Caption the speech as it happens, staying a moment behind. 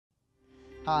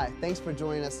Hi, thanks for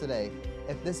joining us today.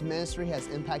 If this ministry has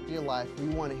impacted your life, we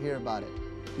want to hear about it.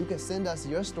 You can send us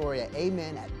your story at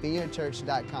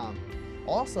amen@vineyardchurch.com.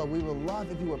 Also, we would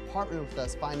love if you would partner with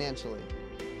us financially.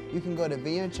 You can go to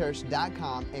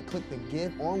vineyardchurch.com and click the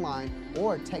Give online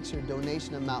or text your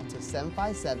donation amount to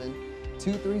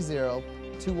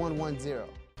 757-230-2110.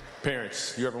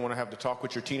 Parents, you ever want to have to talk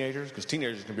with your teenagers? Because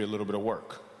teenagers can be a little bit of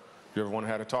work. You ever want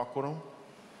to have to talk with them?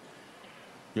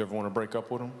 You ever want to break up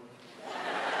with them?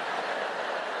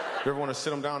 You ever want to sit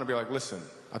them down and be like, listen,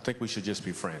 I think we should just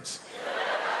be friends.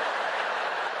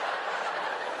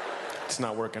 It's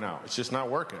not working out. It's just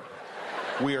not working.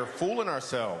 We are fooling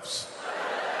ourselves.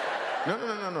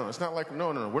 No. It's not like,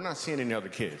 no. We're not seeing any other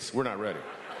kids. We're not ready.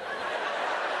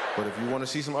 But if you want to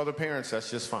see some other parents,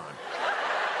 that's just fine.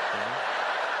 You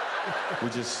know?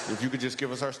 If you could just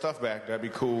give us our stuff back, that'd be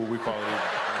cool. We call it even.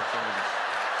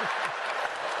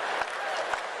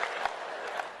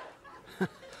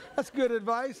 That's good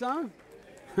advice, huh?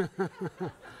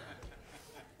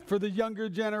 For the younger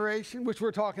generation, which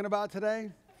we're talking about today.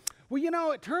 Well, you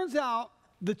know, it turns out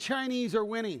the Chinese are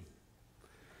winning.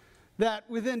 That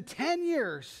within 10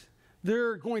 years,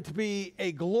 they're going to be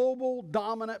a global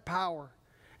dominant power.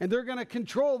 And they're going to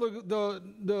control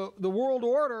the world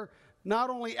order, not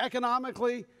only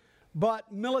economically,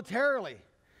 but militarily.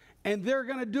 And they're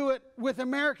going to do it with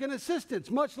American assistance,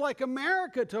 much like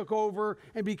America took over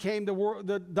and became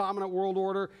the dominant world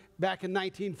order back in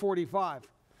 1945.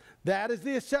 That is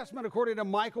the assessment according to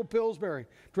Michael Pillsbury,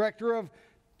 director of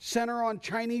Center on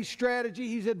Chinese Strategy.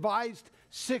 He's advised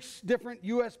 6 different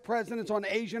U.S. presidents on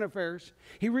Asian affairs.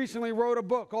 He recently wrote a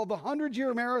book called The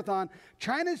 100-Year Marathon,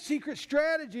 China's Secret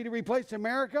Strategy to Replace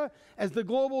America as the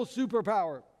Global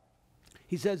Superpower.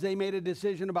 He says they made a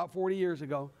decision about 40 years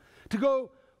ago to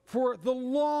go for the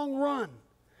long run.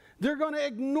 They're going to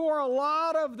ignore a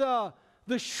lot of the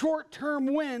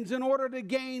short-term wins in order to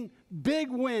gain big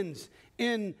wins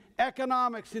in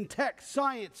economics, in tech,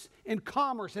 science, in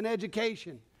commerce, and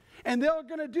education. And they're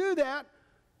going to do that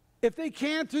if they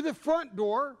can through the front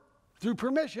door, through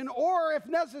permission, or if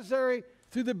necessary,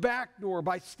 through the back door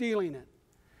by stealing it.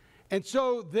 And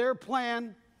so their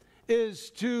plan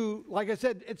is to, like I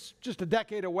said, it's just a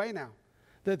decade away now,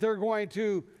 that they're going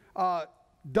to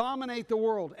dominate the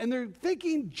world. And they're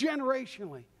thinking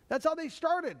generationally. That's how they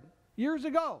started years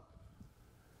ago.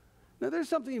 Now, there's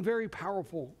something very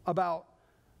powerful about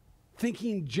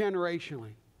thinking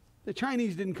generationally. The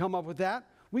Chinese didn't come up with that.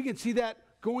 We can see that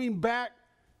going back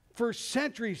for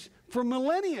centuries, for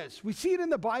millennia. We see it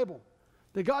in the Bible,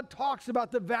 that God talks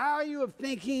about the value of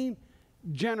thinking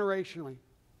generationally.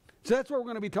 So that's what we're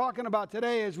going to be talking about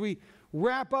today as we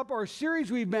wrap up our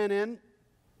series we've been in,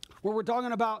 where we're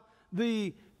talking about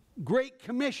the Great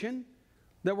Commission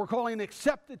that we're calling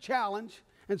Accept the Challenge.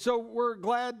 And so we're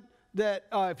glad that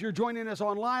if you're joining us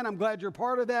online, I'm glad you're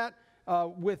part of that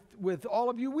with all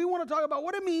of you. We want to talk about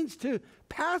what it means to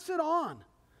pass it on.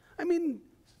 I mean,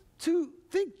 to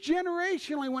think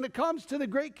generationally when it comes to the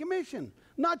Great Commission,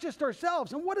 not just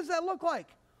ourselves. And what does that look like?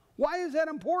 Why is that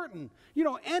important? You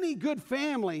know, any good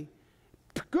family,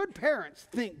 good parents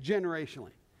think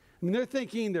generationally. I mean, they're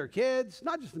thinking their kids,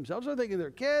 not just themselves, they're thinking their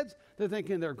kids, they're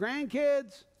thinking their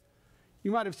grandkids.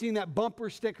 You might have seen that bumper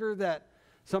sticker that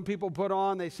some people put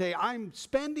on. They say, I'm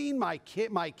spending my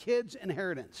kid's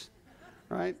inheritance,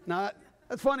 right? Now,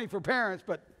 that's funny for parents,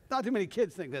 but not too many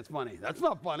kids think that's funny. That's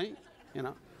not funny, you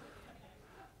know.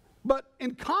 But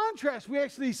in contrast, we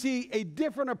actually see a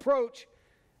different approach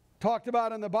talked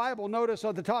about in the Bible. Notice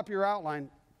at the top of your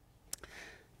outline,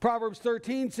 Proverbs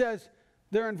 13 says,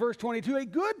 there in verse 22, a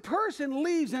good person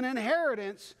leaves an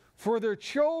inheritance for their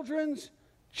children's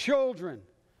children.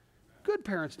 Good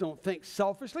parents don't think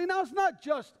selfishly. Now, it's not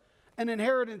just an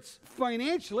inheritance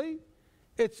financially.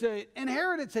 It's an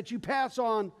inheritance that you pass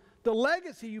on, the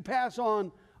legacy you pass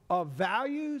on of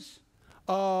values,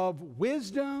 of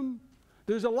wisdom.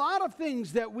 There's a lot of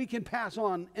things that we can pass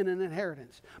on in an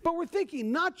inheritance. But we're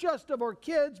thinking not just of our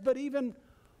kids, but even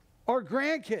our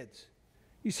grandkids.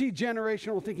 You see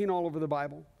generational thinking all over the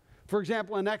Bible. For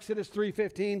example, in Exodus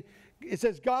 3:15, it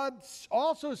says, God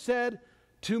also said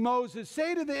to Moses,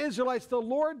 say to the Israelites, the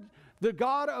Lord, the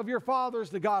God of your fathers,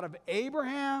 the God of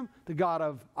Abraham, the God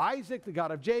of Isaac, the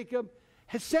God of Jacob,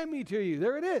 has sent me to you.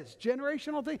 There it is,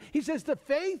 generational thing. He says the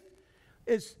faith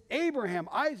is Abraham,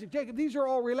 Isaac, Jacob. These are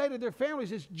all related. Their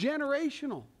families. It's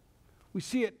generational. We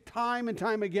see it time and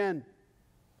time again.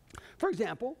 For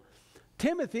example,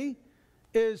 Timothy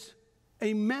is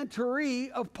a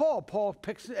mentoree of Paul. Paul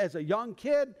picks as a young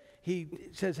kid. He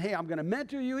says, hey, I'm going to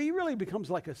mentor you. He really becomes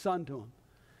like a son to him.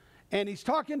 And he's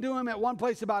talking to him at one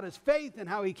place about his faith and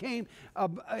how he came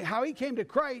to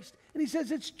Christ. And he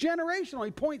says it's generational.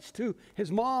 He points to his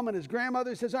mom and his grandmother.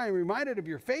 He says, I am reminded of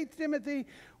your faith, Timothy,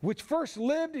 which first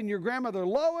lived in your grandmother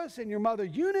Lois and your mother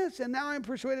Eunice, and now I'm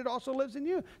persuaded also lives in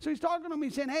you. So he's talking to him.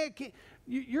 He's saying, hey,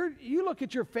 you look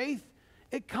at your faith.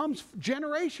 It comes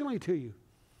generationally to you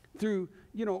through,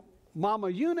 Mama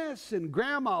Eunice and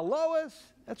Grandma Lois.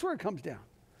 That's where it comes down.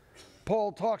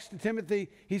 Paul talks to Timothy.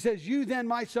 He says, you then,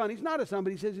 my son. He's not a son,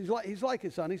 but he says he's like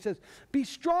his son. He says, be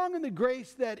strong in the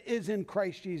grace that is in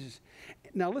Christ Jesus.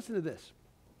 Now listen to this.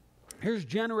 Here's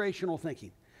generational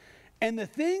thinking. And the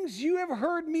things you have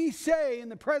heard me say in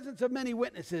the presence of many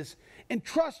witnesses,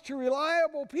 entrust to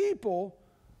reliable people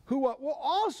who will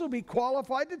also be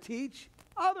qualified to teach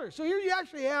others. So here you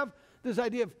actually have this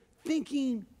idea of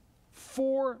thinking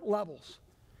 4 levels.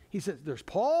 He says there's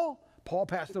Paul. Paul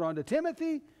passed it on to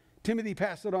Timothy. Timothy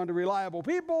passed it on to reliable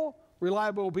people.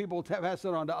 Reliable people pass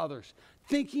it on to others.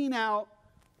 Thinking out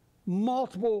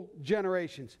multiple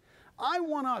generations. I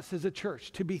want us as a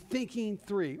church to be thinking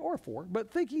 3 or 4,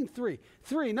 but thinking 3.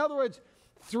 3. In other words,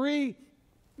 3,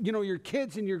 your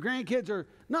kids and your grandkids are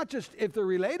not just if they're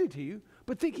related to you,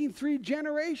 but thinking 3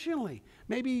 generationally.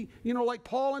 Maybe, like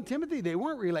Paul and Timothy, they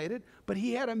weren't related, but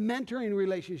he had a mentoring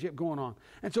relationship going on.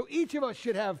 And so each of us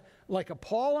should have like a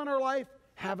Paul in our life,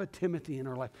 have a Timothy in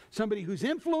our life. Somebody who's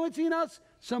influencing us,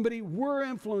 somebody we're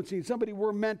influencing, somebody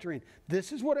we're mentoring.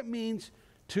 This is what it means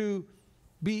to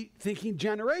be thinking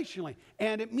generationally.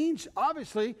 And it means,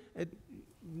 obviously, it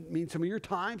means some of your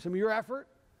time, some of your effort.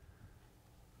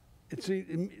 It's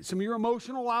some of your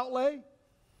emotional outlay.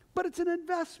 But it's an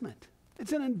investment.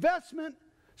 It's an investment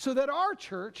so that our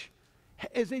church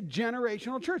is a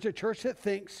generational church, a church that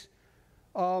thinks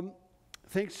 3,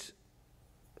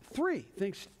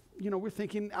 we're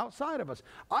thinking outside of us.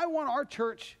 I want our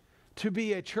church to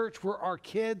be a church where our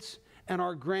kids and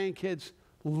our grandkids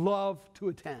love to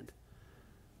attend.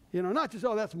 Not just,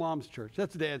 that's mom's church,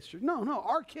 that's dad's church. No,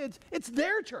 our kids, it's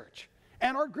their church.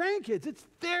 And our grandkids, it's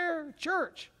their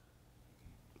church.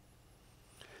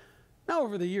 Now,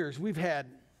 over the years, we've had,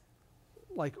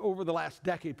 over the last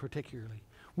decade particularly,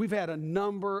 we've had a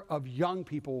number of young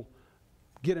people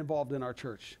get involved in our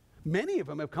church. Many of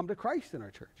them have come to Christ in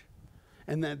our church.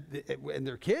 And then and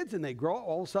they're kids and they grow up,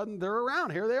 all of a sudden they're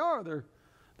around. Here they are.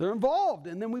 They're involved.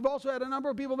 And then we've also had a number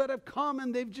of people that have come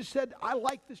and they've just said, I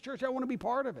like this church. I want to be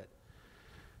part of it.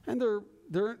 And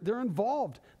they're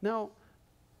involved. Now,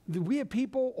 we have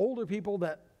people, older people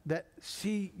that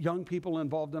see young people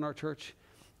involved in our church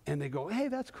and they go, hey,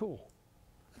 that's cool.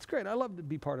 That's great. I love to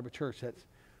be part of a church that's,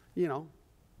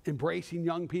 embracing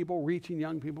young people, reaching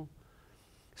young people.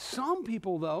 Some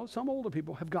people, though, some older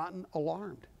people have gotten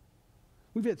alarmed.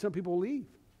 We've had some people leave.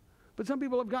 But some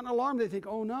people have gotten alarmed. They think,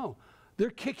 oh, no, they're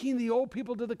kicking the old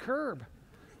people to the curb.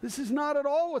 This is not at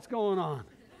all what's going on.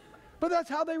 But that's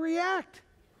how they react.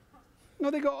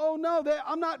 They go, oh, no,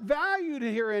 I'm not valued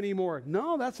here anymore.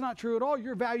 No, that's not true at all.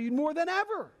 You're valued more than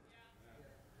ever.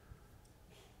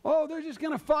 Oh, they're just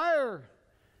going to fire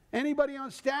anybody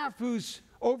on staff who's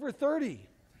over 30.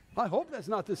 I hope that's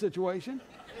not the situation.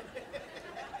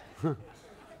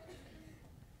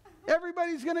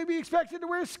 Everybody's going to be expected to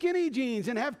wear skinny jeans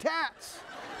and have tats.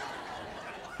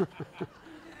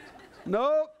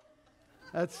 Nope.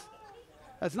 That's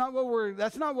not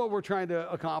what we're trying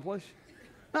to accomplish.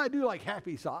 Now, I do like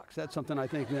happy socks. That's something I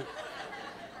think that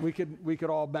we could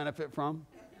all benefit from.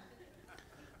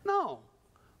 No.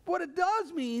 What it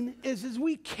does mean is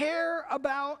we care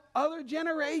about other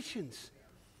generations.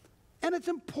 And it's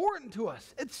important to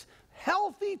us. It's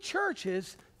healthy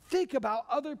churches think about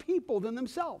other people than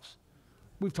themselves.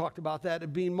 We've talked about that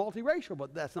of being multiracial,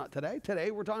 but that's not today.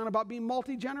 Today we're talking about being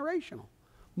multi-generational.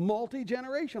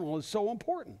 Multi-generational is so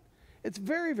important. It's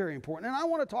very, very important. And I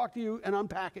want to talk to you and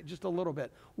unpack it just a little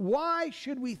bit. Why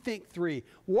should we think 3?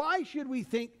 Why should we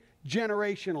think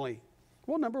generationally?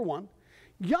 Well, number 1,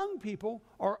 young people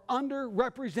are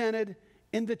underrepresented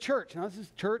in the church. Now, this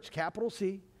is church, capital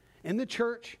C, in the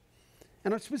church.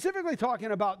 And I'm specifically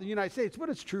talking about the United States, but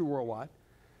it's true worldwide.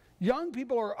 Young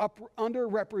people are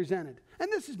underrepresented.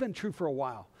 And this has been true for a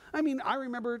while. I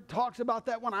remember talks about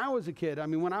that when I was a kid.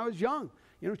 when I was young,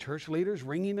 church leaders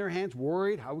wringing their hands,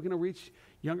 worried, how are we going to reach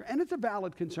younger? And it's a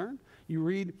valid concern. You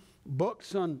read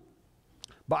books on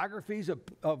biographies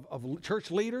of church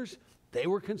leaders. They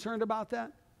were concerned about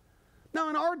that. Now,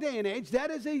 in our day and age,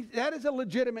 that is a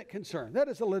legitimate concern. That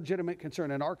is a legitimate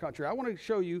concern in our country. I want to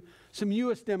show you some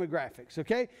U.S. demographics,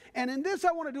 okay? And in this,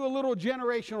 I want to do a little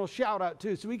generational shout-out,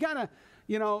 too, so we kind of,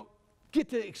 get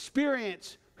to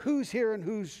experience who's here and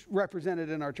who's represented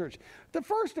in our church. The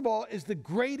first of all is the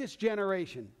greatest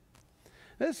generation.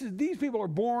 These people are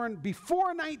born before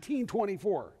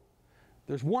 1924.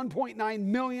 There's 1.9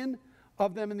 million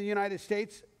of them in the United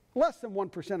States, less than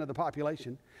 1% of the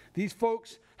population. These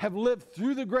folks have lived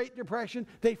through the Great Depression.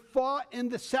 They fought in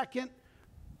the Second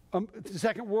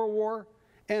World War,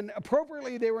 and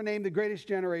appropriately they were named the Greatest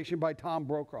Generation by Tom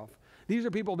Brokaw. These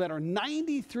are people that are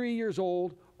 93 years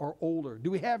old or older.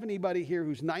 Do we have anybody here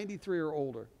who's 93 or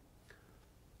older?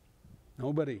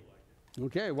 Nobody.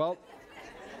 Okay, well,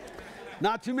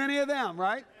 not too many of them,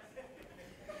 right?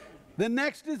 The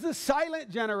next is the silent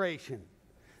generation.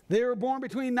 They were born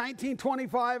between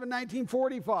 1925 and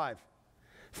 1945.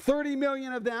 30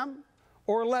 million of them,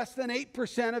 or less than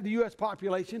 8% of the U.S.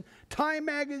 population. Time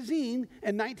magazine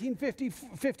in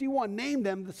 1951 named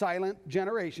them the silent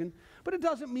generation, but it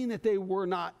doesn't mean that they were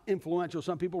not influential.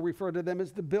 Some people refer to them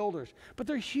as the builders, but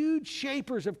they're huge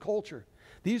shapers of culture.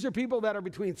 These are people that are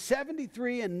between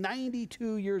 73 and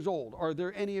 92 years old. Are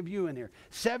there any of you in here?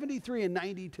 73 and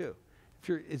 92.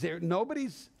 Is there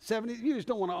nobody's 70? You just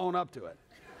don't want to own up to it.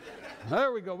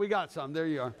 There we go. We got some. There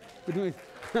you are.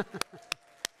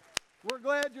 We're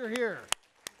glad you're here.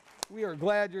 We are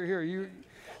glad you're here.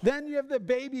 Then you have the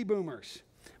baby boomers.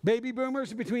 Baby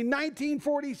boomers between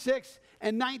 1946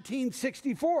 and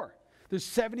 1964. There's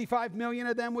 75 million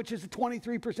of them, which is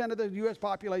 23% of the U.S.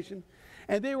 population.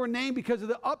 And they were named because of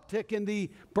the uptick in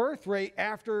the birth rate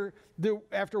after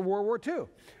World War II.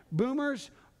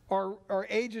 Boomers are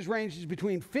ages ranges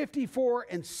between 54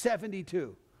 and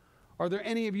 72. Are there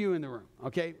any of you in the room?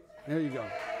 Okay, there you go.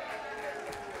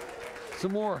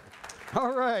 Some more.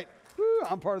 All right. Woo,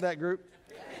 I'm part of that group.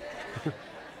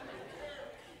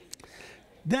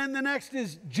 Then the next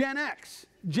is Gen X.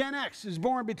 Gen X is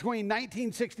born between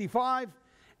 1965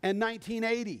 and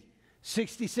 1980.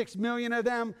 66 million of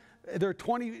them. They're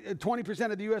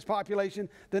 20% of the U.S. population.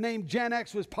 The name Gen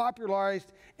X was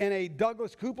popularized in a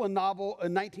Douglas Coupland novel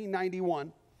in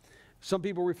 1991. Some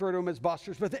people refer to them as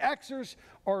busters, but the Xers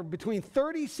are between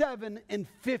 37 and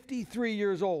 53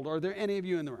 years old. Are there any of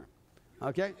you in the room?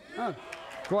 Okay, oh,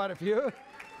 quite a few.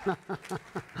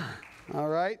 All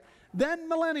right. Then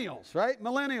millennials, right?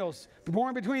 Millennials,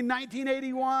 born between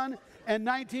 1981 and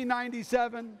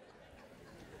 1997.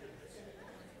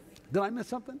 Did I miss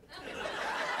something?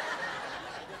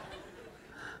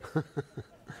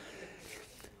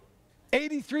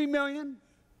 83 million,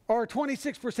 or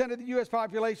 26% of the U.S.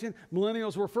 population.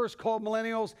 Millennials were first called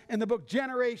millennials in the book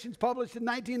Generations, published in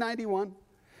 1991.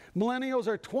 Millennials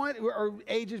are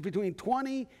ages between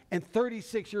 20 and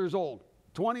 36 years old.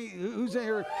 20, who's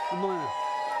here? Millennial.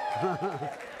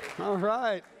 All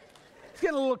right. It's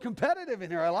getting a little competitive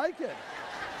in here. I like it.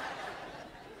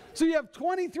 So you have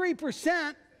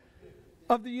 23%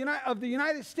 of the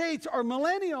United States are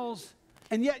millennials,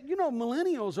 and yet, you know,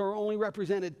 millennials are only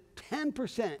represented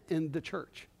 10% in the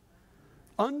church.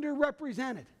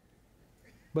 Underrepresented.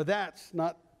 But that's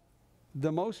not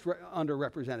the most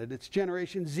underrepresented. It's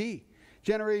Generation Z.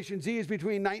 Generation Z is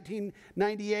between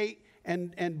 1998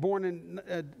 and born in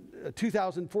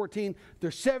 2014.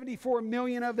 There's 74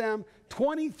 million of them,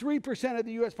 23% of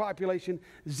the U.S. population.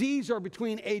 Zs are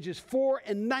between ages 4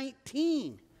 and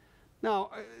 19.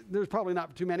 Now, there's probably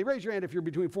not too many. Raise your hand if you're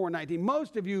between 4 and 19.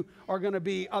 Most of you are going to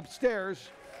be upstairs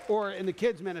or in the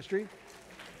kids' ministry.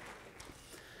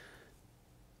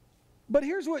 But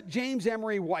here's what James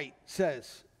Emery White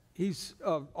says. He's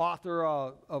an author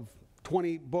of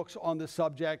 20 books on this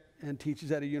subject and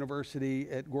teaches at a university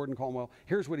at Gordon Conwell.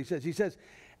 Here's what he says. He says,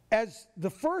 as the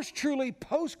first truly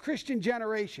post-Christian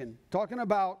generation, talking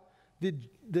about the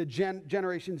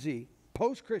Generation Z,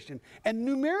 post-Christian, and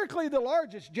numerically the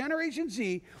largest, Generation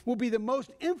Z will be the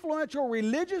most influential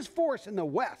religious force in the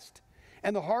West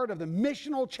and the heart of the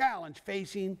missional challenge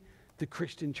facing the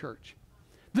Christian church.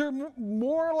 They're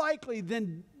more likely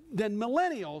than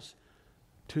millennials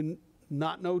to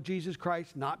not know Jesus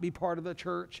Christ, not be part of the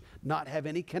church, not have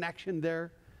any connection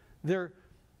there. They're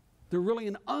really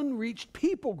an unreached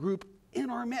people group in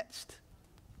our midst.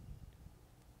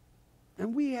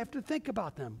 And we have to think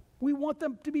about them. We want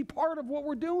them to be part of what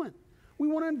we're doing. We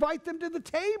want to invite them to the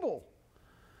table.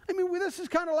 I mean, this is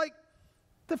kind of like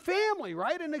the family,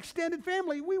 right? An extended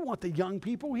family. We want the young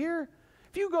people here.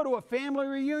 If you go to a family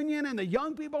reunion and the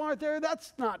young people aren't there,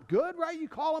 that's not good, right? You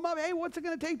call them up, hey, what's it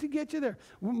going to take to get you there?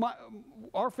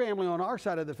 Our family on our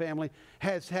side of the family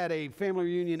has had a family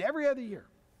reunion every other year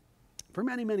for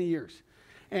many, many years.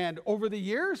 And over the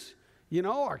years, you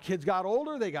know, our kids got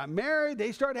older, they got married,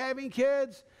 they started having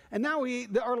kids. And now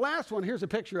our last one, here's a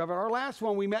picture of it. Our last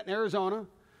one we met in Arizona.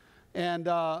 And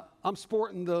I'm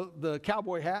sporting the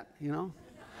cowboy hat, you know.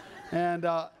 And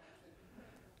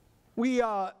we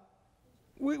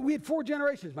we had 4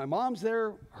 generations. My mom's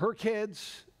there, her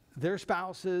kids, their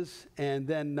spouses, and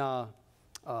then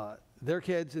their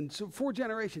kids, and so 4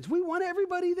 generations. We want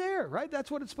everybody there, right? That's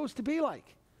what it's supposed to be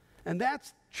like. And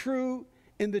that's true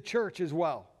in the church as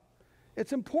well.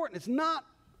 It's important. It's not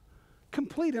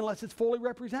complete unless it's fully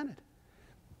represented.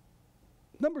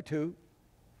 Number 2,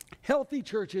 healthy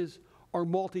churches are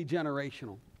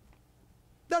multi-generational.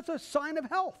 That's a sign of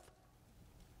health.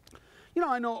 You know,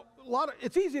 I know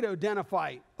it's easy to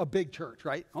identify a big church,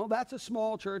 right? Oh, that's a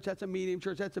small church, that's a medium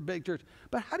church, that's a big church.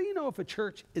 But how do you know if a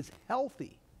church is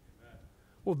healthy?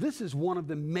 Well, this is one of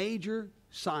the major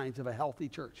signs of a healthy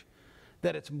church,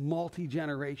 that it's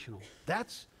multi-generational.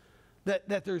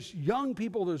 That there's young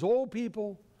people, there's old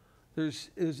people, there's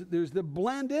the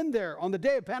blend in there. On the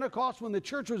day of Pentecost, when the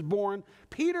church was born,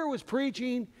 Peter was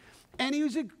preaching, and he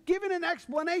was giving an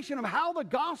explanation of how the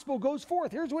gospel goes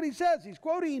forth. Here's what he says. He's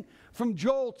quoting from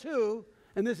Joel 2,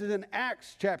 and this is in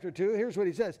Acts chapter 2. Here's what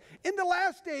he says. In the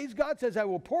last days, God says, I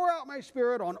will pour out my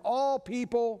spirit on all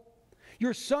people.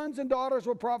 Your sons and daughters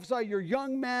will prophesy. Your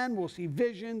young men will see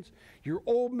visions. Your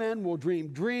old men will dream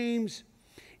dreams.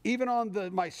 Even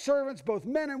on my servants, both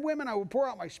men and women, I will pour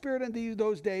out my spirit into you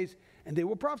those days, and they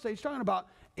will prophesy. He's talking about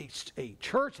a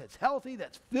church that's healthy,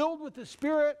 that's filled with the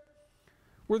Spirit,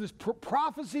 where there's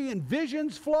prophecy and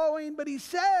visions flowing. But he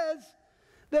says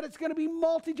that it's going to be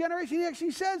multi-generation. He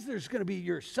actually says there's going to be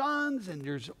your sons, and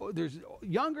there's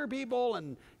younger people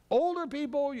and older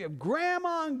people. You have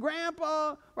grandma and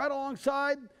grandpa right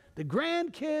alongside, the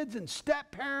grandkids and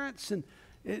step-parents, and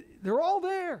they're all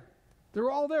there.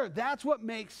 They're all there. That's what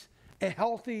makes a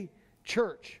healthy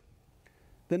church.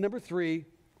 Then number 3,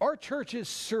 our church's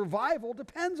survival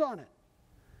depends on it.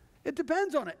 It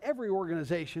depends on it. Every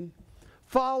organization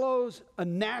follows a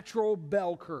natural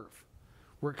bell curve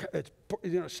where it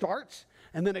starts,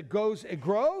 and then it grows,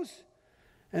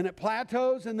 and it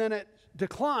plateaus, and then it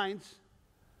declines,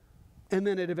 and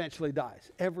then it eventually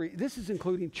dies. This is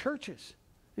including churches.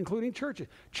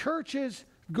 Churches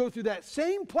go through that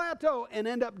same plateau and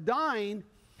end up dying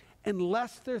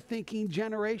unless they're thinking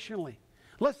generationally,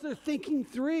 unless they're thinking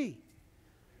 3.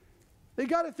 They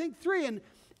got to think 3, and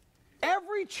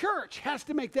every church has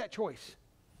to make that choice.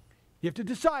 You have to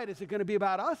decide, is it going to be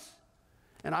about us?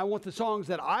 And I want the songs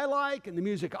that I like, and the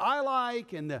music I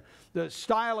like, and the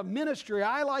style of ministry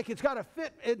I like. It's got to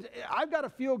fit. I've got to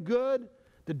feel good.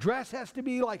 The dress has to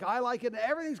be like I like it.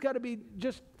 Everything's got to be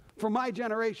just for my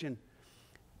generation.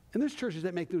 And there's churches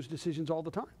that make those decisions all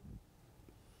the time.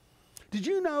 Did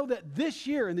you know that this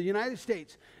year in the United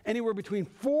States, anywhere between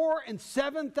 4,000 and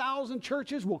 7,000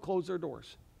 churches will close their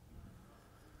doors?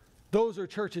 Those are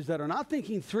churches that are not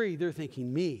thinking 3, they're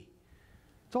thinking me.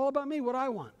 It's all about me, what I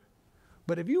want.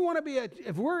 But if you want to be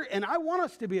and I want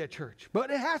us to be a church, but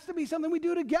it has to be something we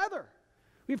do together.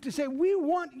 We have to say, we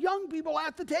want young people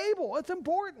at the table. It's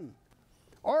important.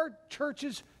 Our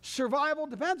church's survival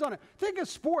depends on it. Think of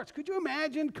sports. Could you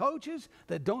imagine coaches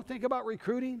that don't think about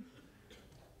recruiting?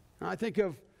 I think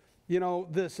of,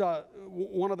 this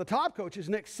one of the top coaches,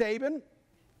 Nick Saban,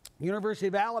 University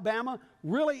of Alabama,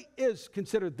 really is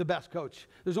considered the best coach.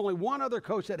 There's only one other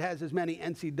coach that has as many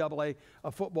NCAA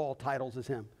football titles as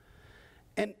him.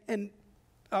 And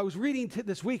I was reading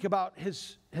this week about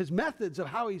his methods of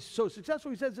how he's so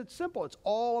successful. He says it's simple. It's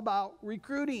all about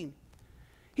recruiting.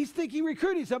 He's thinking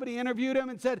recruiting. Somebody interviewed him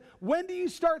and said, when do you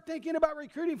start thinking about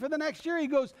recruiting for the next year? He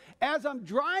goes, as I'm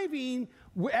driving,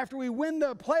 after we win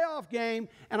the playoff game,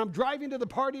 and I'm driving to the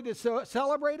party to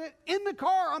celebrate it, in the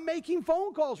car, I'm making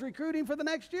phone calls, recruiting for the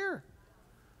next year.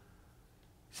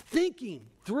 He's thinking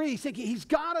 3, he's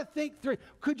got to think 3.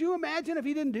 Could you imagine if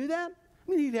he didn't do that?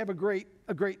 I mean, he'd have a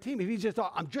great team. If he just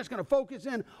thought, I'm just going to focus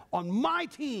in on my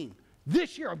team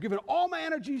this year. I'm giving all my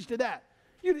energies to that.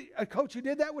 A coach who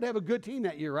did that would have a good team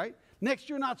that year, right? Next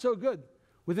year, not so good.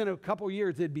 Within a couple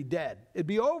years, it'd be dead. It'd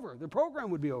be over. The program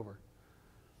would be over.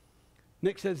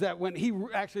 Nick says that when he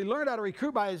actually learned how to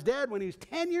recruit by his dad when he was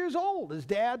 10 years old. His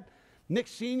dad, Nick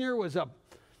Sr., was a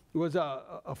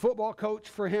football coach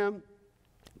for him,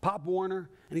 Pop Warner.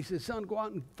 And he said, son, go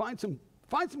out and find some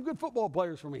good football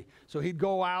players for me. So he'd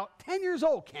go out, 10 years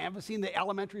old, canvassing the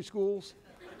elementary schools.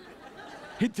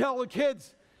 He'd tell the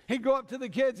kids, he'd go up to the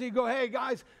kids, he'd go, hey,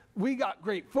 guys, we got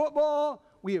great football,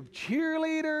 we have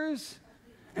cheerleaders,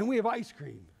 and we have ice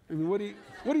cream. I mean, what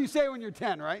do you say when you're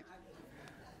 10, right?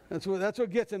 That's what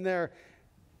gets him there.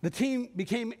 The team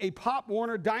became a Pop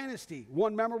Warner dynasty.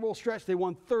 One memorable stretch, they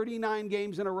won 39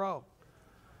 games in a row.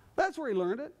 That's where he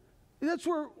learned it. That's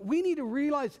where we need to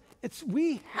realize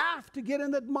we have to get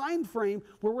in that mind frame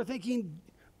where we're thinking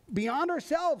beyond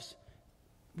ourselves.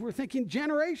 We're thinking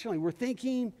generationally. We're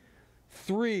thinking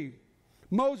 3.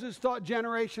 Moses thought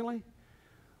generationally.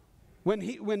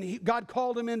 When God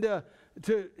called him into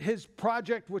his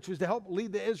project, which was to help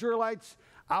lead the Israelites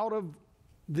out of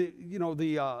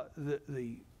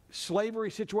the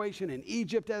slavery situation in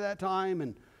Egypt at that time,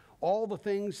 and all the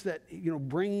things that,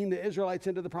 bringing the Israelites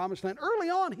into the promised land. Early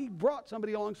on, he brought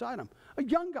somebody alongside him, a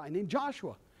young guy named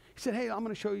Joshua. He said, hey, I'm going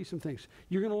to show you some things.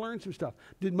 You're going to learn some stuff.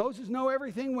 Did Moses know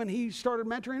everything when he started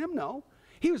mentoring him? No.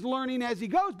 He was learning as he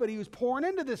goes, but he was pouring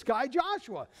into this guy,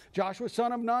 Joshua. Joshua,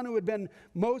 son of Nun, who had been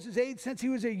Moses' aide since he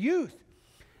was a youth.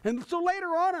 And so later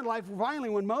on in life, finally,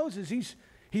 when Moses,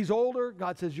 he's older,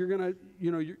 God says, you're going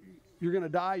to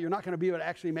die. You're not going to be able to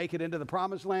actually make it into the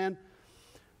promised land.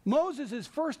 Moses'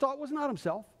 first thought was not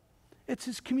himself. It's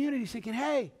his community. He's thinking,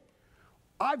 hey,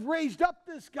 I've raised up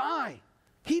this guy.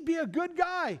 He'd be a good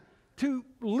guy to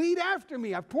lead after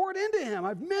me. I've poured into him.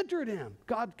 I've mentored him.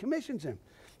 God commissions him.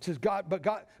 Says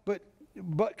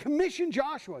but commission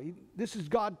Joshua. This is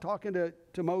God talking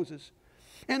to Moses.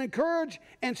 And encourage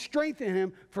and strengthen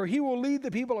him, for he will lead the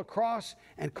people across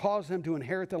and cause them to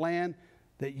inherit the land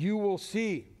that you will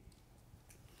see.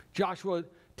 Joshua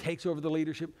takes over the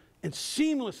leadership, and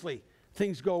seamlessly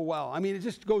things go well. I mean, it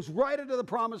just goes right into the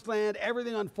promised land.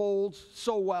 Everything unfolds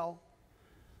so well.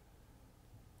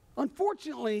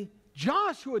 Unfortunately,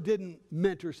 Joshua didn't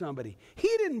mentor somebody. He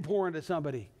didn't pour into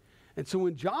somebody. And so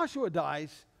when Joshua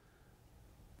dies,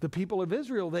 the people of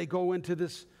Israel, they go into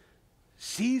this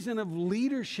season of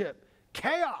leadership,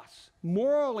 chaos,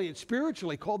 morally and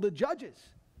spiritually, called the Judges.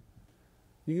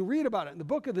 You can read about it in the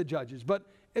book of the Judges. But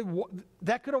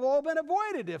that could have all been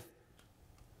avoided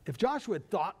if Joshua had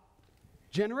thought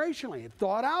generationally, had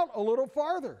thought out a little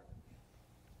farther.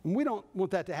 And we don't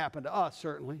want that to happen to us,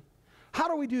 certainly. How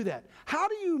do we do that? How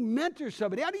do you mentor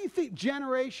somebody? How do you think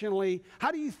generationally?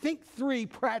 How do you think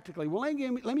practically? Well,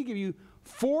 let me give you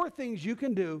 4 things you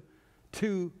can do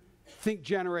to think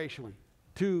generationally,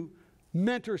 to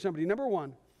mentor somebody. Number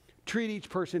 1, treat each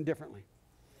person differently.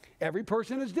 Every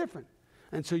person is different.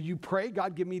 And so you pray,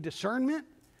 God, give me discernment.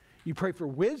 You pray for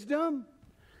wisdom.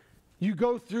 You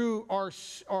go through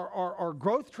our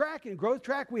growth track. In growth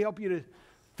track, we help you to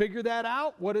figure that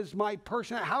out. What is my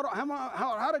person? How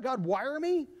did God wire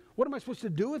me? What am I supposed to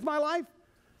do with my life?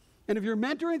 And if you're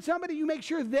mentoring somebody, you make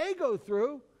sure they go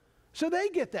through so they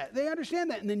get that. They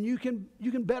understand that. And then you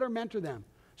can better mentor them.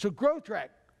 So growth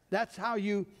track, that's how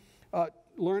you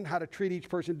learn how to treat each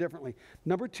person differently.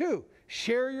 Number 2,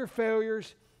 share your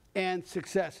failures and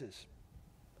successes.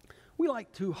 We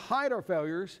like to hide our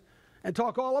failures and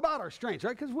talk all about our strengths,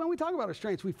 right? Because when we talk about our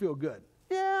strengths, we feel good.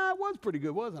 Yeah, I was pretty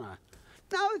good, wasn't I?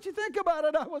 Now that you think about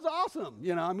it, I was awesome.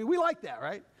 We like that,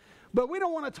 right? But we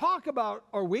don't want to talk about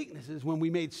our weaknesses when we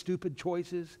made stupid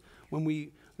choices, when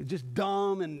we were just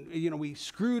dumb and, we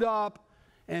screwed up.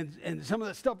 And some of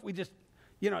the stuff we just,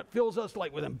 it fills us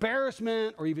like with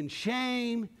embarrassment or even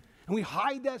shame. And we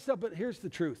hide that stuff, but here's the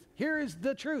truth. Here is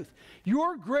the truth.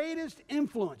 Your greatest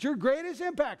influence, your greatest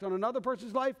impact on another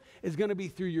person's life is going to be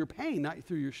through your pain, not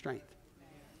through your strength.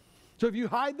 So if you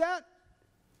hide that,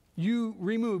 you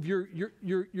remove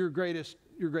your greatest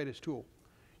tool,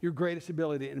 your greatest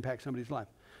ability to impact somebody's life.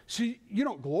 So you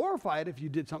don't glorify it if you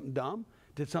did something dumb,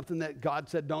 did something that God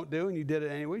said don't do, and you did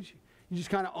it anyways. You just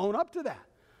kind of own up to that.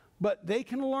 But they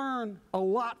can learn a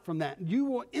lot from that. You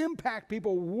will impact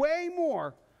people way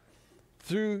more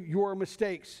through your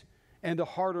mistakes and the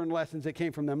hard-earned lessons that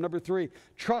came from them. Number 3,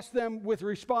 trust them with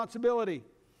responsibility.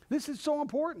 This is so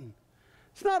important.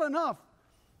 It's not enough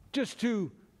just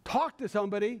to talk to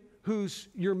somebody who's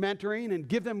you're mentoring and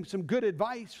give them some good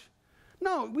advice.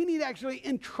 No, we need to actually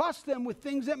entrust them with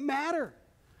things that matter.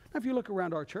 Now, if you look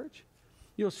around our church,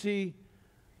 you'll see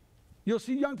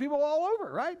young people all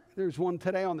over, right? There's one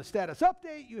today on the status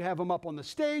update. You have them up on the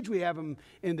stage. We have them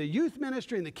in the youth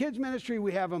ministry, in the kids ministry.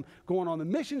 We have them going on the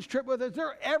missions trip with us.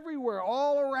 They're everywhere,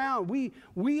 all around.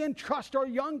 We entrust our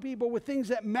young people with things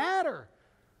that matter.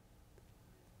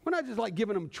 We're not just like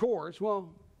giving them chores. Well,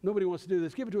 nobody wants to do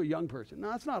this. Give it to a young person. No,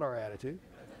 that's not our attitude.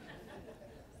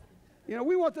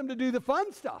 We want them to do the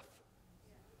fun stuff.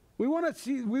 We want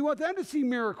them to see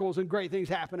miracles and great things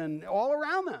happening all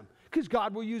around them, because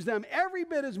God will use them every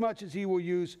bit as much as he will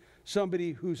use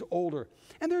somebody who's older.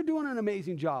 And they're doing an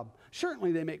amazing job.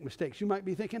 Certainly they make mistakes. You might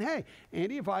be thinking, hey,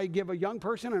 Andy, if I give a young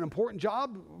person an important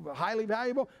job, highly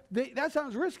valuable, that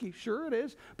sounds risky. Sure it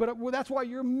is. But that's why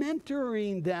you're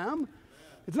mentoring them.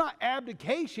 It's not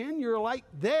abdication. You're like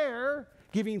there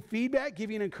giving feedback,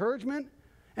 giving encouragement.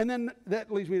 And then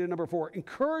that leads me to number 4.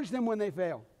 Encourage them when they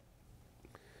fail.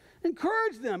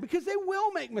 Encourage them, because they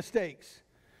will make mistakes.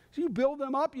 So you build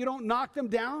them up. You don't knock them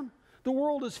down. The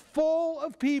world is full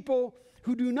of people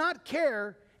who do not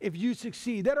care if you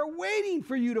succeed, that are waiting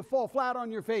for you to fall flat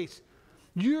on your face.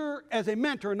 You're, as a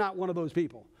mentor, not one of those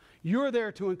people. You're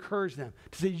there to encourage them,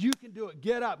 to say, you can do it,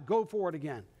 get up, go for it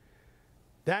again.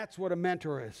 That's what a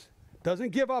mentor is.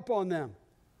 Doesn't give up on them.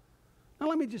 Now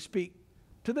let me just speak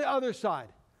to the other side.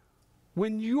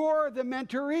 When you're the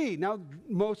mentoree, now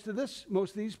most of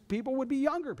these people would be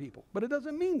younger people, but it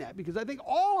doesn't mean that, because I think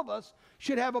all of us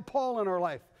should have a Paul in our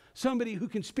life, somebody who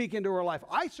can speak into our life.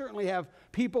 I certainly have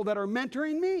people that are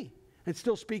mentoring me and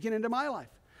still speaking into my life.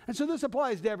 And so this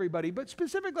applies to everybody, but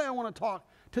specifically I want to talk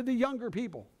to the younger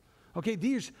people. Okay,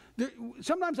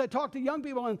 sometimes I talk to young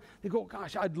people and they go,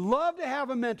 gosh, I'd love to have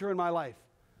a mentor in my life.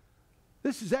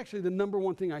 This is actually the number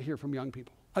one thing I hear from young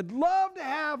people. I'd love to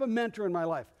have a mentor in my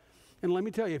life. And let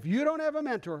me tell you, if you don't have a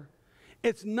mentor,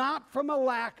 it's not from a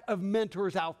lack of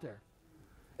mentors out there.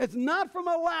 It's not from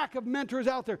a lack of mentors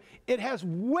out there. It has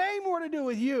way more to do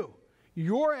with you,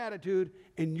 your attitude,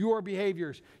 and your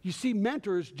behaviors. You see,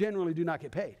 mentors generally do not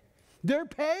get paid. Their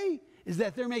pay is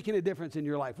that they're making a difference in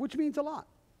your life, which means a lot.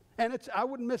 And I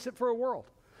wouldn't miss it for a world.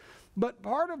 But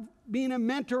part of being a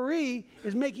mentoree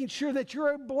is making sure that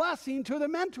you're a blessing to the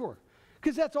mentor.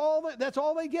 Because that's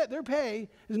all they get. Their pay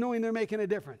is knowing they're making a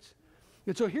difference.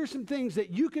 And so here's some things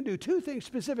that you can do, 2 things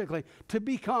specifically, to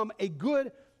become a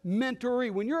good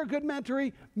mentoree. When you're a good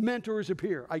mentoree, mentors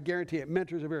appear. I guarantee it,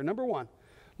 mentors appear. Number 1,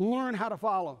 learn how to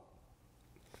follow.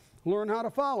 Learn how to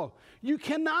follow. You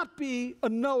cannot be a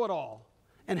know-it-all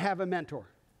and have a mentor.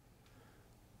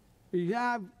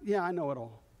 Yeah, I know it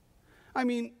all. I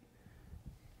mean,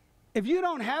 if you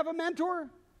don't have a mentor,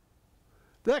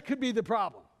 that could be the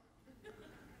problem.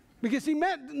 Because see,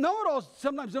 know-it-alls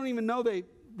sometimes don't even know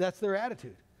that's their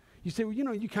attitude. You say, well,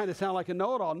 you kind of sound like a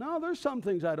know-it-all. No, there's some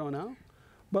things I don't know,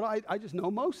 but I just know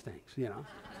most things,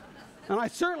 And I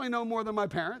certainly know more than my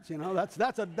parents,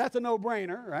 That's a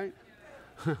no-brainer, right?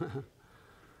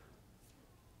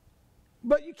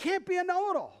 But you can't be a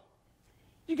know-it-all.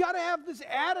 You got to have this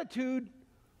attitude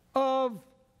of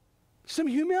some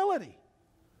humility.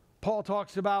 Paul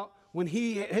talks about when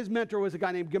his mentor was a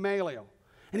guy named Gamaliel.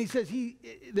 And he says,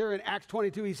 there in Acts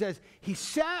 22, he says, he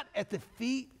sat at the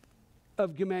feet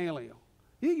of Gamaliel.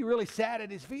 You think he really sat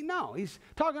at his feet? No, he's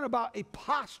talking about a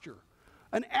posture,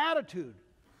 an attitude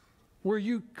where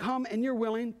you come and you're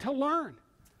willing to learn.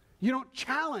 You don't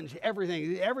challenge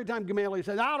everything. Every time Gamaliel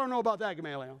says, I don't know about that,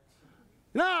 Gamaliel.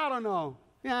 No, I don't know.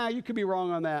 Yeah, you could be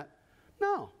wrong on that.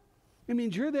 No, it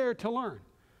means you're there to learn.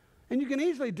 And you can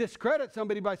easily discredit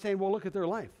somebody by saying, well, look at their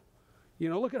life.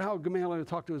 Look at how Gamaliel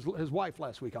talked to his wife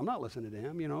last week. I'm not listening to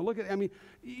him.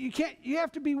 You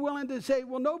have to be willing to say,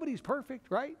 well, nobody's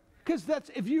perfect, right? Because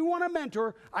if you want a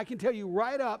mentor, I can tell you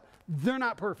right up, they're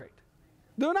not perfect.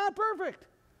 They're not perfect.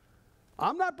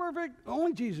 I'm not perfect.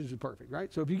 Only Jesus is perfect,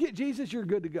 right? So if you get Jesus, you're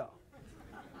good to go.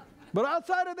 But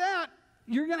outside of that,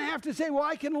 you're going to have to say, well,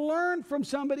 I can learn from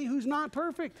somebody who's not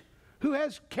perfect, who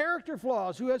has character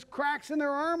flaws, who has cracks in their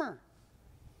armor.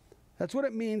 That's what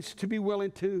it means to be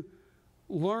willing to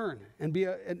learn and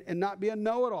not be a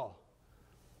know-it-all,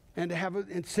 and to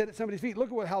and sit at somebody's feet. Look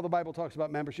at how the Bible talks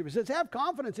about membership. It says, have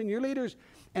confidence in your leaders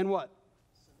and what?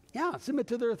 Yeah, submit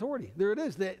to their authority. There it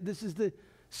is. This is the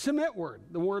submit word,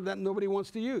 the word that nobody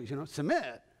wants to use.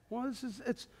 Submit. Well,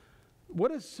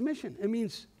 what is submission? It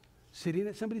means sitting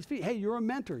at somebody's feet. Hey, you're a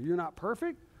mentor. You're not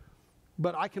perfect,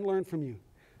 but I can learn from you.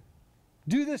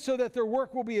 Do this so that their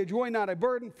work will be a joy, not a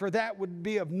burden, for that would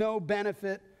be of no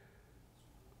benefit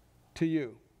to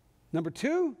you. Number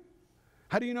 2,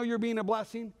 how do you know you're being a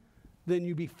blessing? Then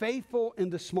you be faithful in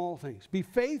the small things. Be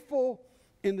faithful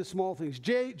in the small things.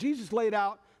 Jesus laid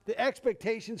out the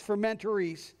expectations for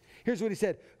mentorees. Here's what he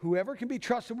said. Whoever can be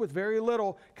trusted with very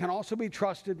little can also be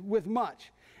trusted with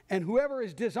much. And whoever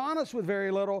is dishonest with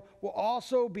very little will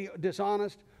also be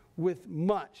dishonest with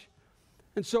much.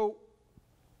 And so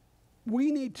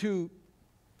we need to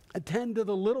attend to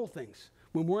the little things.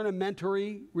 When we're in a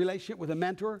mentoree relationship with a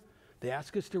mentor, they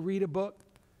ask us to read a book.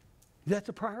 That's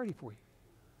a priority for you.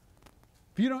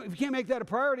 If you can't make that a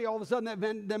priority, all of a sudden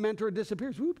that mentor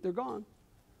disappears. Whoop, they're gone.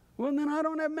 Well, then I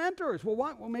don't have mentors. Well,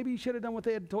 what? Well, maybe you should have done what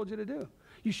they had told you to do.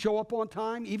 You show up on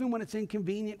time, even when it's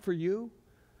inconvenient for you.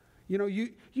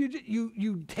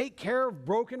 You take care of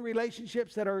broken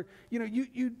relationships that are,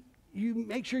 you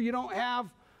make sure you don't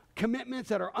have commitments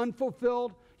that are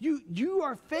unfulfilled. You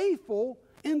are faithful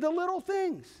in the little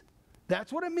things.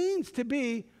 That's what it means to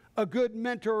be a good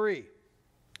mentoree.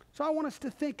 So I want us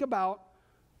to think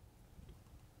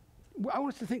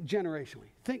generationally,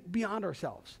 think beyond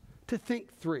ourselves, to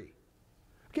think 3.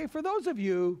 Okay, for those of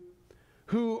you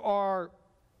who are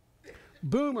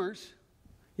boomers,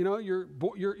 you're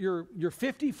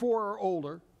 54 or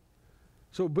older,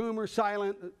 So boomer,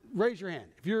 silent, raise your hand.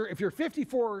 If you're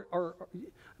 54 or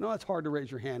no, it's hard to raise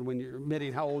your hand when you're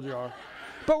admitting how old you are.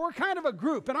 But we're kind of a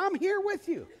group, and I'm here with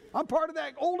you. I'm part of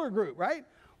that older group, right?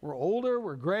 We're older,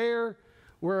 we're grayer,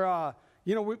 we're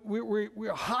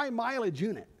we're a high mileage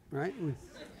unit, right?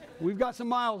 We've got some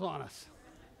miles on us.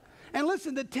 And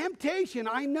listen, the temptation,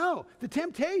 I know, the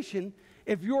temptation,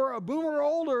 if you're a boomer or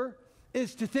older,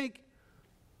 is to think,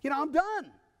 I'm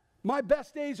done. My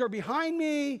best days are behind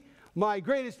me. My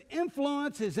greatest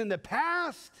influence is in the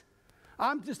past.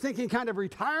 I'm just thinking kind of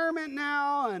retirement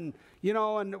now, and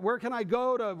where can I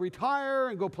go to retire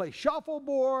and go play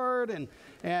shuffleboard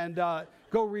and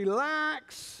go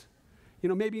relax?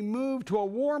 Maybe move to a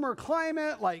warmer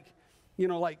climate like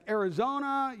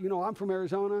Arizona. I'm from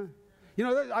Arizona.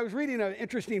 I was reading an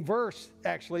interesting verse,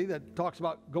 actually, that talks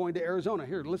about going to Arizona.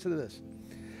 Here, listen to this.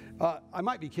 I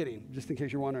might be kidding, just in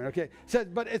case you're wondering. Okay,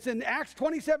 but it's in Acts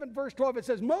 27, verse 12. It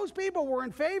says, most people were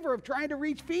in favor of trying to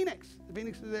reach Phoenix.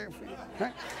 Phoenix is there.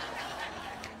 Right?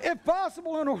 If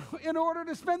possible, in order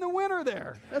to spend the winter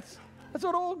there. That's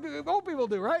what old people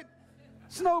do, right?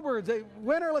 Snowbirds,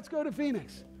 winter, let's go to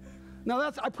Phoenix.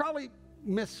 Now, I probably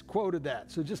misquoted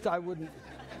that, so I wouldn't.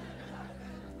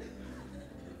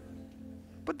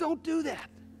 But don't do that.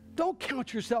 Don't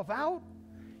count yourself out.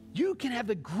 You can have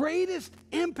the greatest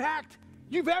impact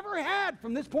you've ever had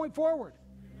from this point forward.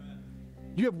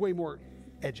 You have way more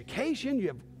education. You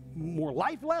have more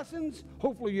life lessons.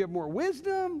 Hopefully you have more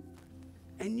wisdom.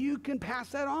 And you can pass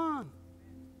that on.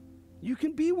 You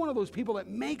can be one of those people that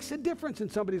makes a difference in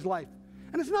somebody's life.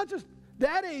 And it's not just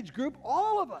that age group,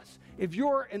 all of us. If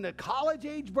you're in the college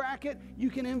age bracket, you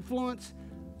can influence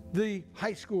the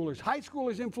high schoolers. High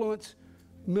schoolers influence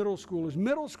middle schoolers.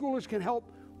 Middle schoolers can help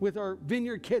with our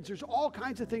Vineyard kids. There's all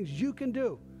kinds of things you can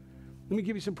do. Let me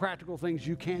give you some practical things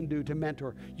you can do to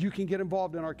mentor. You can get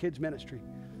involved in our kids' ministry.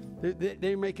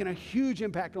 They're making a huge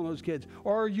impact on those kids.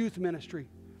 Or our youth ministry.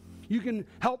 You can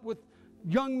help with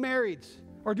young marrieds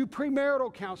or do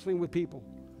premarital counseling with people.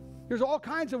 There's all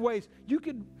kinds of ways.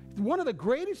 One of the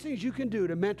greatest things you can do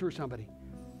to mentor somebody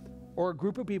or a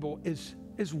group of people is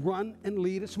run and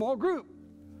lead a small group.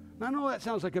 Now, I know that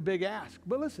sounds like a big ask,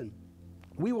 but listen,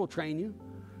 we will train you.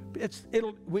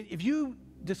 If you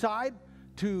decide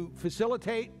to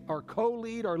facilitate or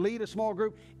co-lead or lead a small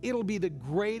group, it'll be the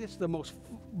greatest, the most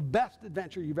best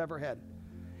adventure you've ever had.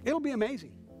 It'll be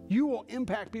amazing. You will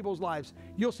impact people's lives.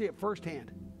 You'll see it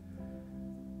firsthand.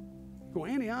 Go,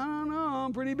 Andy, I don't know,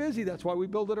 I'm pretty busy. That's why we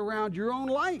build it around your own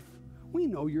life. We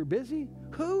know you're busy.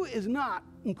 Who is not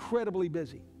incredibly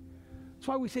busy? That's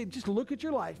why we say just look at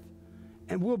your life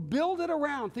and we'll build it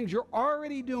around things you're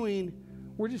already doing.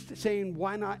 We're just saying,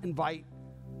 why not invite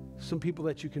some people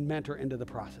that you can mentor into the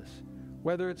process?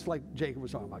 Whether it's like Jacob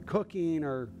was talking about, cooking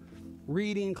or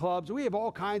reading clubs. We have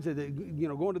all kinds of,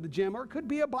 going to the gym, or it could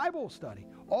be a Bible study.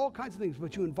 All kinds of things,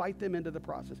 but you invite them into the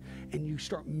process and you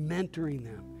start mentoring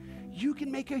them. You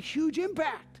can make a huge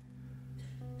impact.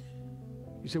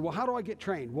 You say, well, how do I get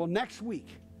trained? Well, next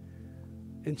week,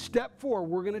 in step 4,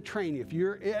 we're going to train you. If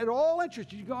you're at all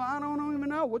interested, you go, I don't even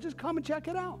know. Well, just come and check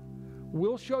it out.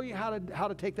 We'll show you how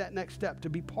to take that next step, to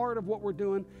be part of what we're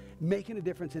doing, making a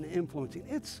difference and influencing.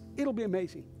 It'll be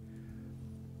amazing.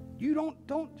 You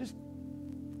don't just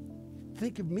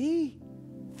think of me.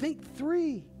 Think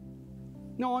 3.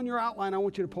 No, on your outline, I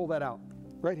want you to pull that out.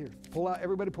 Right here.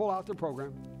 Everybody pull out their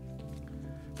program.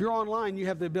 If you're online, you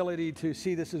have the ability to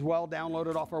see this as well. Download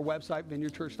it off our website,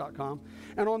 vineyardchurch.com.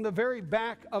 And on the very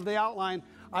back of the outline,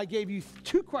 I gave you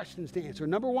 2 questions to answer.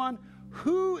 Number 1,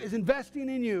 who is investing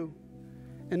in you?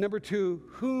 And number 2,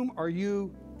 whom are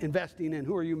you investing in?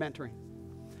 Who are you mentoring?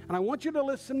 And I want you to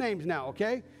list some names now,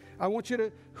 okay? I want you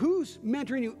to, who's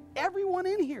mentoring you? Everyone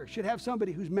in here should have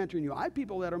somebody who's mentoring you. I have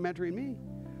people that are mentoring me.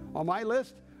 On my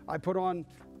list, I put on,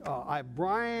 I have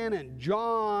Brian and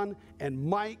John and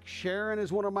Mike. Sharon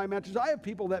is one of my mentors. I have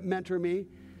people that mentor me.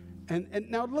 And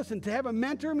now listen, to have a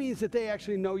mentor means that they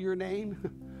actually know your name,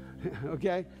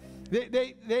 okay?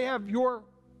 They have your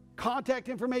contact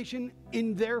information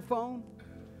in their phone.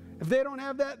 If they don't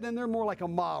have that, then they're more like a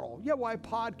model. Yeah, well, I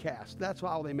podcast. That's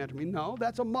how they mentor me. No,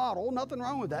 that's a model. Nothing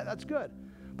wrong with that. That's good.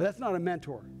 But that's not a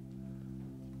mentor.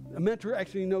 A mentor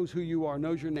actually knows who you are,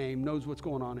 knows your name, knows what's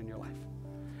going on in your life.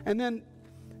 And then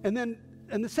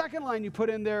in the second line you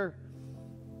put in there,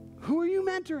 who are you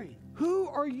mentoring? Who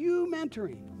are you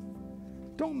mentoring?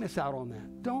 Don't miss out on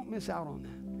that. Don't miss out on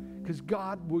that. Because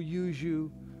God will use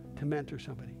you to mentor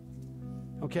somebody.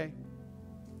 Okay?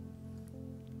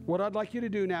 What I'd like you to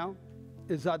do now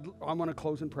is I'm going to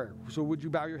close in prayer. So would you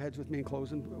bow your heads with me and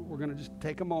close? And we're going to just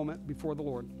take a moment before the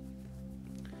Lord.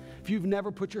 If you've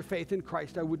never put your faith in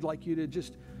Christ, I would like you to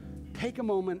just take a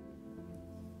moment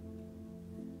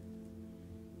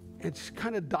and just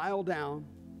kind of dial down.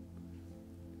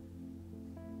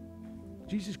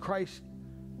 Jesus Christ,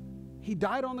 he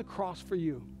died on the cross for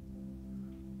you.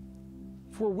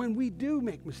 For when we do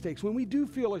make mistakes, when we do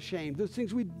feel ashamed, those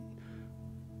things we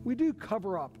do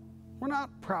cover up, we're not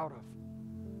proud of.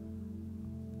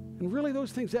 And really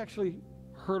those things actually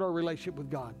hurt our relationship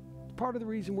with God. It's part of the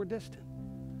reason we're distant.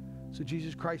 So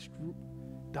Jesus Christ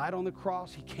died on the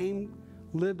cross. He came,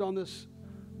 lived on this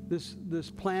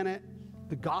planet.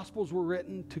 The Gospels were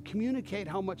written to communicate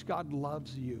how much God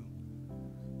loves you.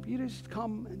 But you just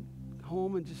come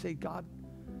home and just say, God,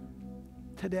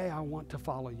 today I want to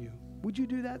follow you. Would you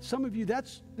do that? Some of you,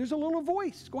 there's a little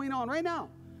voice going on right now.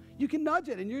 You can nudge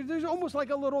it, and there's almost like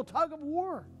a little tug of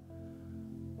war.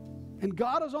 And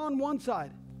God is on one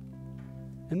side.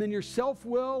 And then your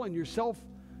self-will and your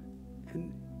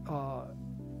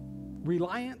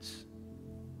reliance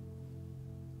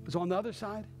is on the other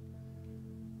side.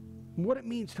 And what it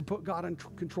means to put God in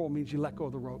control means you let go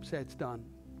of the rope. Say, it's done.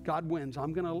 God wins.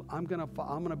 I'm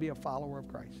gonna be a follower of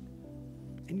Christ.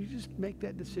 And you just make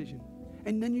that decision.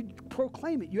 And then you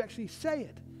proclaim it. You actually say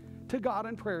it to God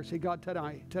in prayer. Say, God,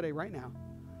 today, right now,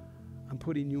 I'm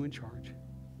putting you in charge.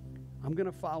 I'm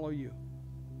going to follow you.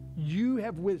 You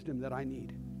have wisdom that I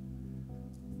need.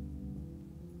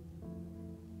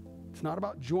 It's not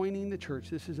about joining the church.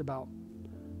 This is about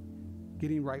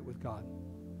getting right with God.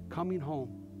 Coming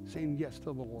home, saying yes to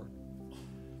the Lord.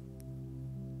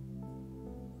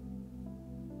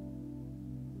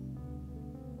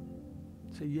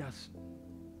 Say, yes.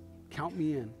 Count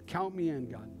me in. Count me in,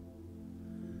 God.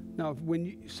 Now,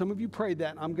 some of you prayed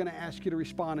that, I'm going to ask you to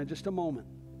respond in just a moment.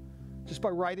 Just by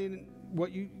writing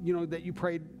what that you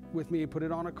prayed with me and put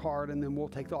it on a card, and then we'll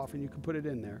take the offering. You can put it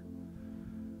in there.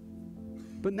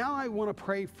 But now I want to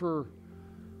pray for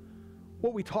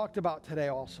what we talked about today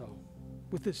also,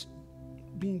 with this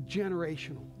being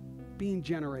generational. Being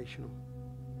generational.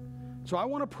 So I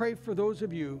want to pray for those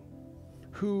of you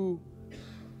who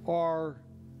are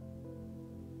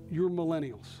your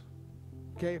millennials.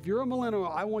 Okay, if you're a millennial,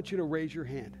 I want you to raise your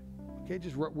hand. Okay,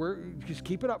 just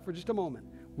keep it up for just a moment.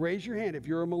 Raise your hand if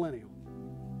you're a millennial.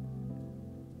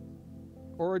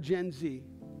 Or a Gen Z.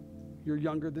 You're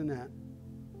younger than that.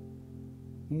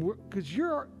 Because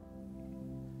you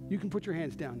can put your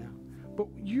hands down now. But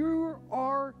you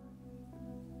are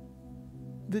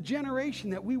the generation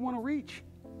that we want to reach.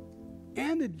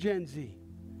 And the Gen Z.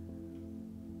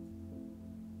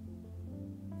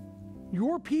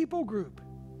 Your people group,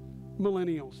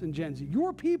 millennials and Gen Z,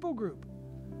 your people group,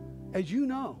 as you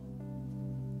know,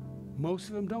 most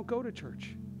of them don't go to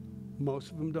church.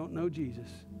 Most of them don't know Jesus.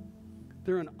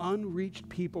 They're an unreached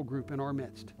people group in our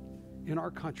midst, in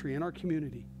our country, in our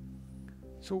community.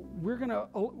 So we're going to,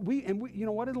 you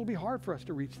know what? It'll be hard for us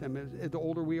to reach them as the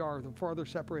older we are, the farther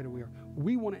separated we are.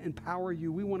 We want to empower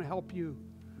you. We want to help you.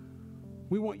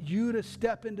 We want you to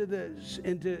step into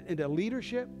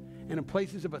leadership and in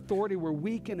places of authority where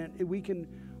we can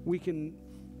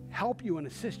help you and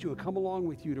assist you and come along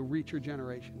with you to reach your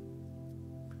generation.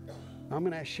 I'm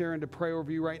going to ask Sharon to pray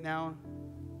over you right now.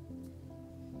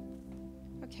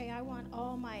 Okay, I want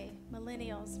all my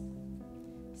millennials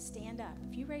to stand up.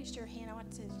 If you raised your hand, I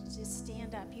want to just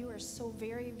stand up. You are so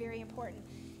very, very important.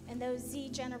 And those Z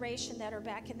generation that are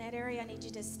back in that area, I need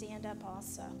you to stand up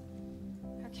also.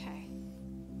 Okay.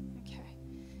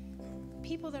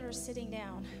 People that are sitting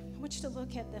down, I want you to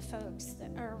look at the folks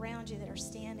that are around you that are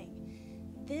standing.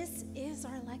 This is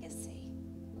our legacy.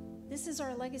 This is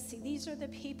our legacy. These are the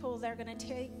people that are going to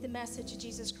take the message of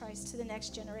Jesus Christ to the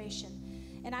next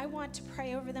generation. And I want to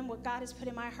pray over them what God has put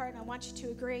in my heart, and I want you to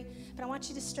agree. But I want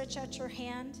you to stretch out your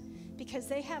hand because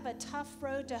they have a tough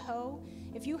road to hoe.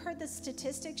 If you heard the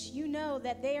statistics, you know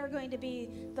that they are going to be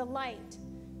the light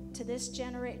to this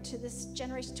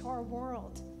generation, to our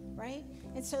world, right?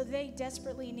 And so they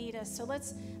desperately need us. So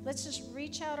let's just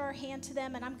reach out our hand to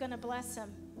them, and I'm going to bless them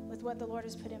with what the Lord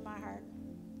has put in my heart.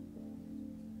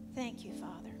 Thank you,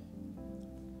 Father.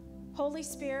 Holy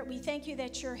Spirit, we thank you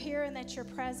that you're here and that you're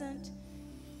present.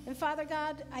 And Father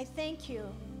God, I thank you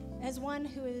as one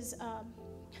who has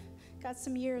got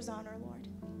some years on her, Lord.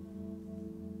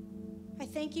 I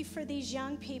thank you for these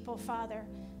young people, Father.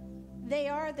 They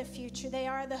are the future. They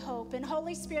are the hope. And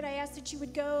Holy Spirit, I ask that you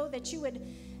would go, that you would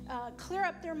clear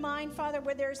up their mind, Father,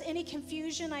 where there's any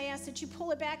confusion. I ask that you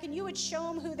pull it back and you would show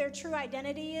them who their true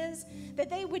identity is, that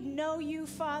they would know you,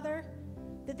 Father,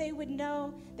 that they would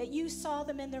know that you saw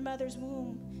them in their mother's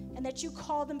womb and that you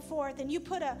called them forth and you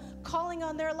put a calling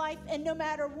on their life, and no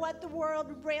matter what the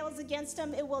world rails against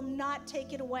them, it will not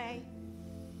take it away.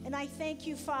 And I thank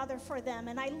you, Father, for them.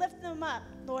 And I lift them up,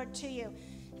 Lord, to you.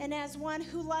 And as one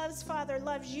who loves, Father,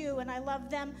 loves you, and I love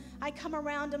them, I come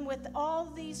around them with all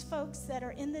these folks that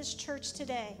are in this church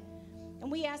today. And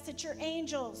we ask that your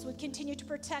angels would continue to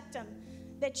protect them,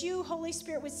 that you, Holy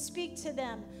Spirit, would speak to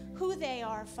them who they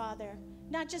are, Father.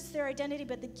 Not just their identity,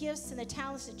 but the gifts and the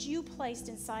talents that you placed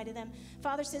inside of them.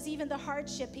 Father says even the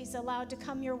hardship he's allowed to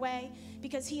come your way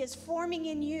because he is forming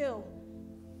in you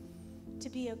to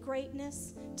be a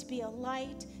greatness, to be a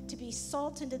light, to be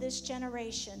salt into this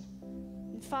generation.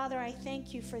 And Father, I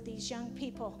thank you for these young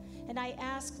people. And I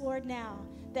ask, Lord, now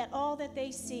that all that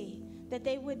they see, that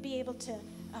they would be able to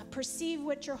perceive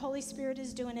what your Holy Spirit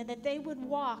is doing, and that they would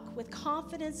walk with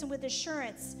confidence and with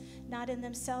assurance, not in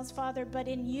themselves, Father, but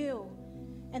in you.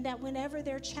 And that whenever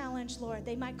they're challenged, Lord,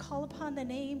 they might call upon the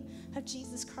name of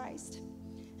Jesus Christ.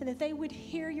 And that they would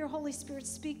hear your Holy Spirit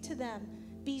speak to them.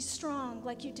 Be strong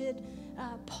like you did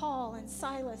Paul and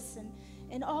Silas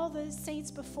and all the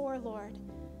saints before, Lord.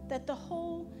 That the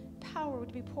whole power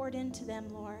would be poured into them,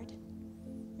 Lord.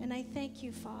 And I thank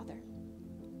you, Father.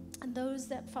 And those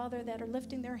that, Father, that are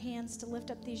lifting their hands to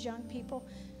lift up these young people,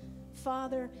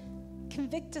 Father,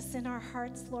 convict us in our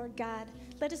hearts, Lord God.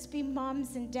 Let us be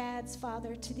moms and dads,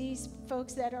 Father, to these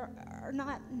folks that are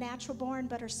not natural born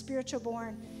but are spiritual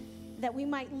born, that we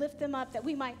might lift them up, that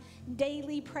we might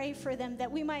daily pray for them,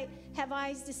 that we might have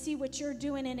eyes to see what you're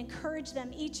doing and encourage them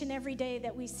each and every day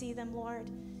that we see them, Lord,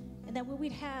 and that we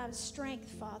would have strength,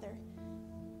 Father.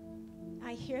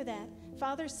 I hear that.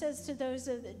 Father says to those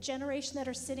of the generation that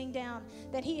are sitting down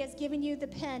that he has given you the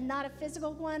pen, not a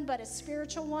physical one, but a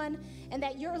spiritual one, and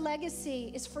that your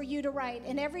legacy is for you to write.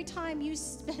 And every time you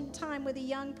spend time with a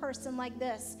young person like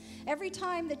this, every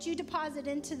time that you deposit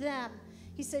into them,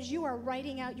 he says you are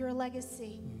writing out your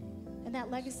legacy, and that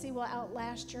legacy will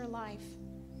outlast your life.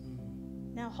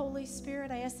 Now, Holy Spirit,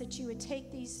 I ask that you would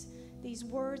take these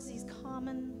words, these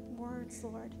common words,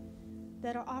 Lord,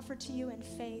 that are offered to you in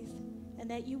faith, and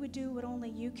that you would do what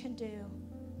only you can do.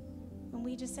 And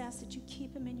we just ask that you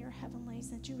keep them in your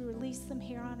heavenlies, that you release them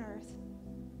here on earth.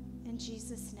 In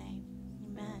Jesus' name,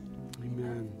 amen.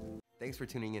 Amen. Thanks for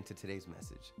tuning into today's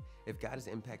message. If God is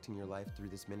impacting your life through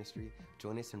this ministry,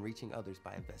 join us in reaching others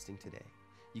by investing today.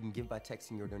 You can give by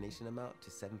texting your donation amount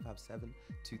to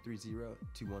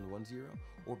 757-230-2110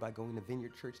 or by going to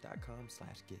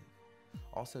vineyardchurch.com/give.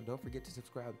 Also, don't forget to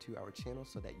subscribe to our channel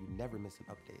so that you never miss an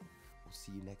update. We'll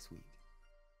see you next week.